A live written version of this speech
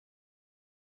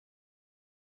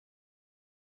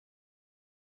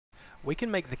we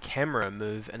can make the camera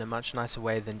move in a much nicer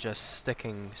way than just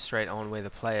sticking straight on where the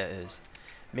player is.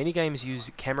 Many games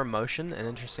use camera motion in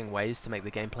interesting ways to make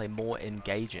the gameplay more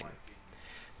engaging.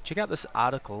 Check out this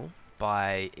article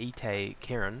by Itay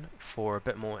Kiran for a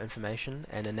bit more information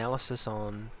and analysis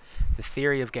on the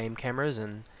theory of game cameras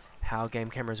and how game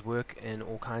cameras work in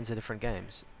all kinds of different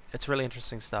games. It's really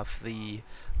interesting stuff. The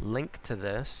link to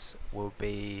this will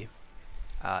be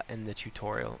in the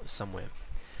tutorial somewhere.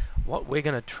 What we're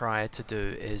going to try to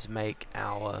do is make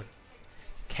our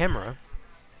camera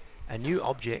a new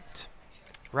object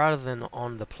rather than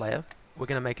on the player. We're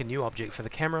going to make a new object for the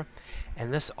camera,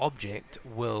 and this object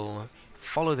will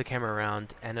follow the camera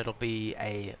around, and it'll be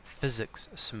a physics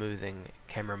smoothing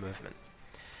camera movement.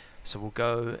 So we'll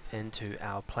go into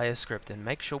our player script and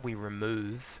make sure we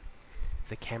remove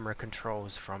the camera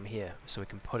controls from here so we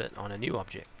can put it on a new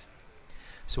object.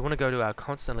 So we want to go to our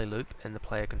constantly loop in the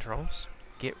player controls,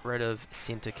 get rid of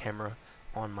center camera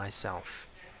on myself.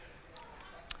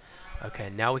 Okay,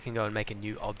 now we can go and make a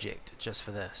new object just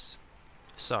for this.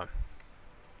 So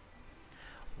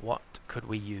what could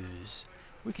we use?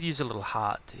 We could use a little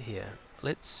heart here.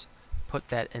 Let's put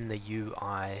that in the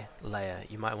UI layer.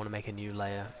 You might want to make a new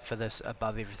layer for this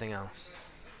above everything else.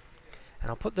 And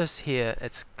I'll put this here.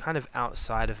 It's kind of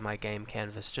outside of my game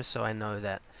canvas just so I know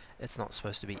that it's not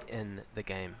supposed to be in the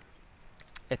game.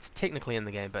 It's technically in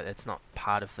the game, but it's not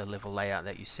part of the level layout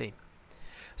that you see.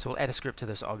 So we'll add a script to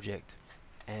this object,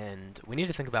 and we need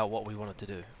to think about what we want it to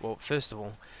do. Well, first of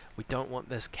all, we don't want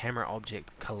this camera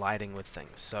object colliding with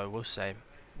things, so we'll say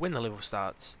when the level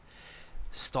starts,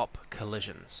 stop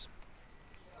collisions.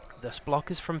 This block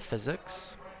is from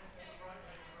physics.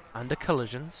 Under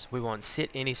collisions, we want set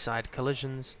any side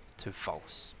collisions to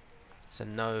false, so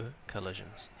no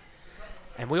collisions.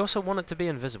 And we also want it to be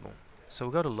invisible, so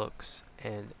we'll go to looks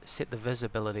and set the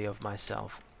visibility of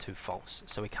myself to false,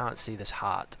 so we can't see this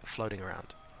heart floating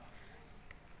around.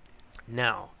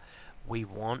 Now we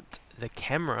want the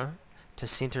camera to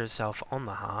center itself on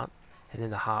the heart, and then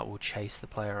the heart will chase the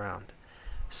player around.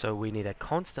 So we need a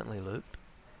constantly loop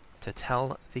to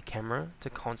tell the camera to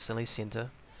constantly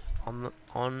center on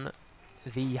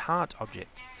the heart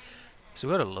object. So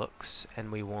we go to looks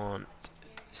and we want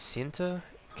center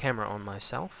camera on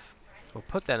myself. We'll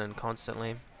put that in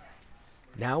constantly.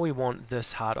 Now we want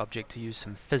this heart object to use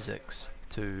some physics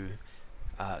to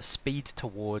speed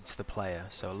towards the player,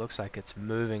 so it looks like it's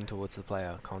moving towards the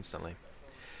player constantly.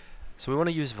 So we want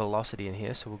to use velocity in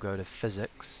here, so we'll go to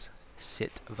physics,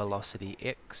 set velocity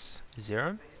x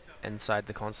 0 inside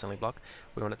the constantly block.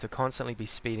 We want it to constantly be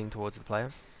speeding towards the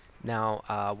player. Now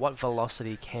what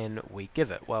velocity can we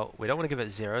give it? Well, we don't want to give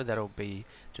it 0, that'll be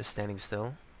just standing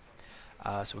still,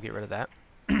 so we'll get rid of that.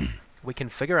 We can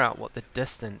figure out what the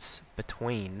distance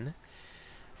between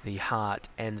the heart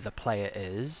and the player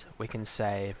is. We can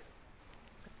say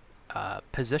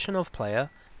position of player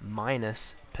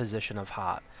minus position of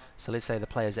heart. So let's say the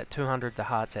player's at 200, the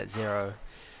heart's at 0.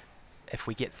 If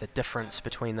we get the difference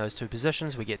between those two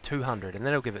positions, we get 200, and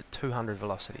that'll give it 200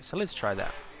 velocity. So let's try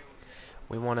that.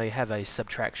 We want to have a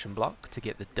subtraction block to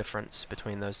get the difference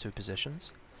between those two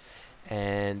positions.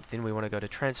 And then we want to go to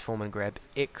transform and grab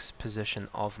X position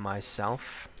of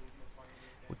myself.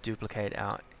 We'll duplicate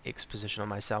our X position on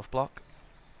myself block.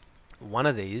 One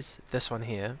of these, this one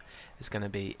here, is going to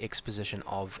be X position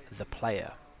of the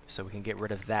player. So we can get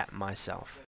rid of that myself.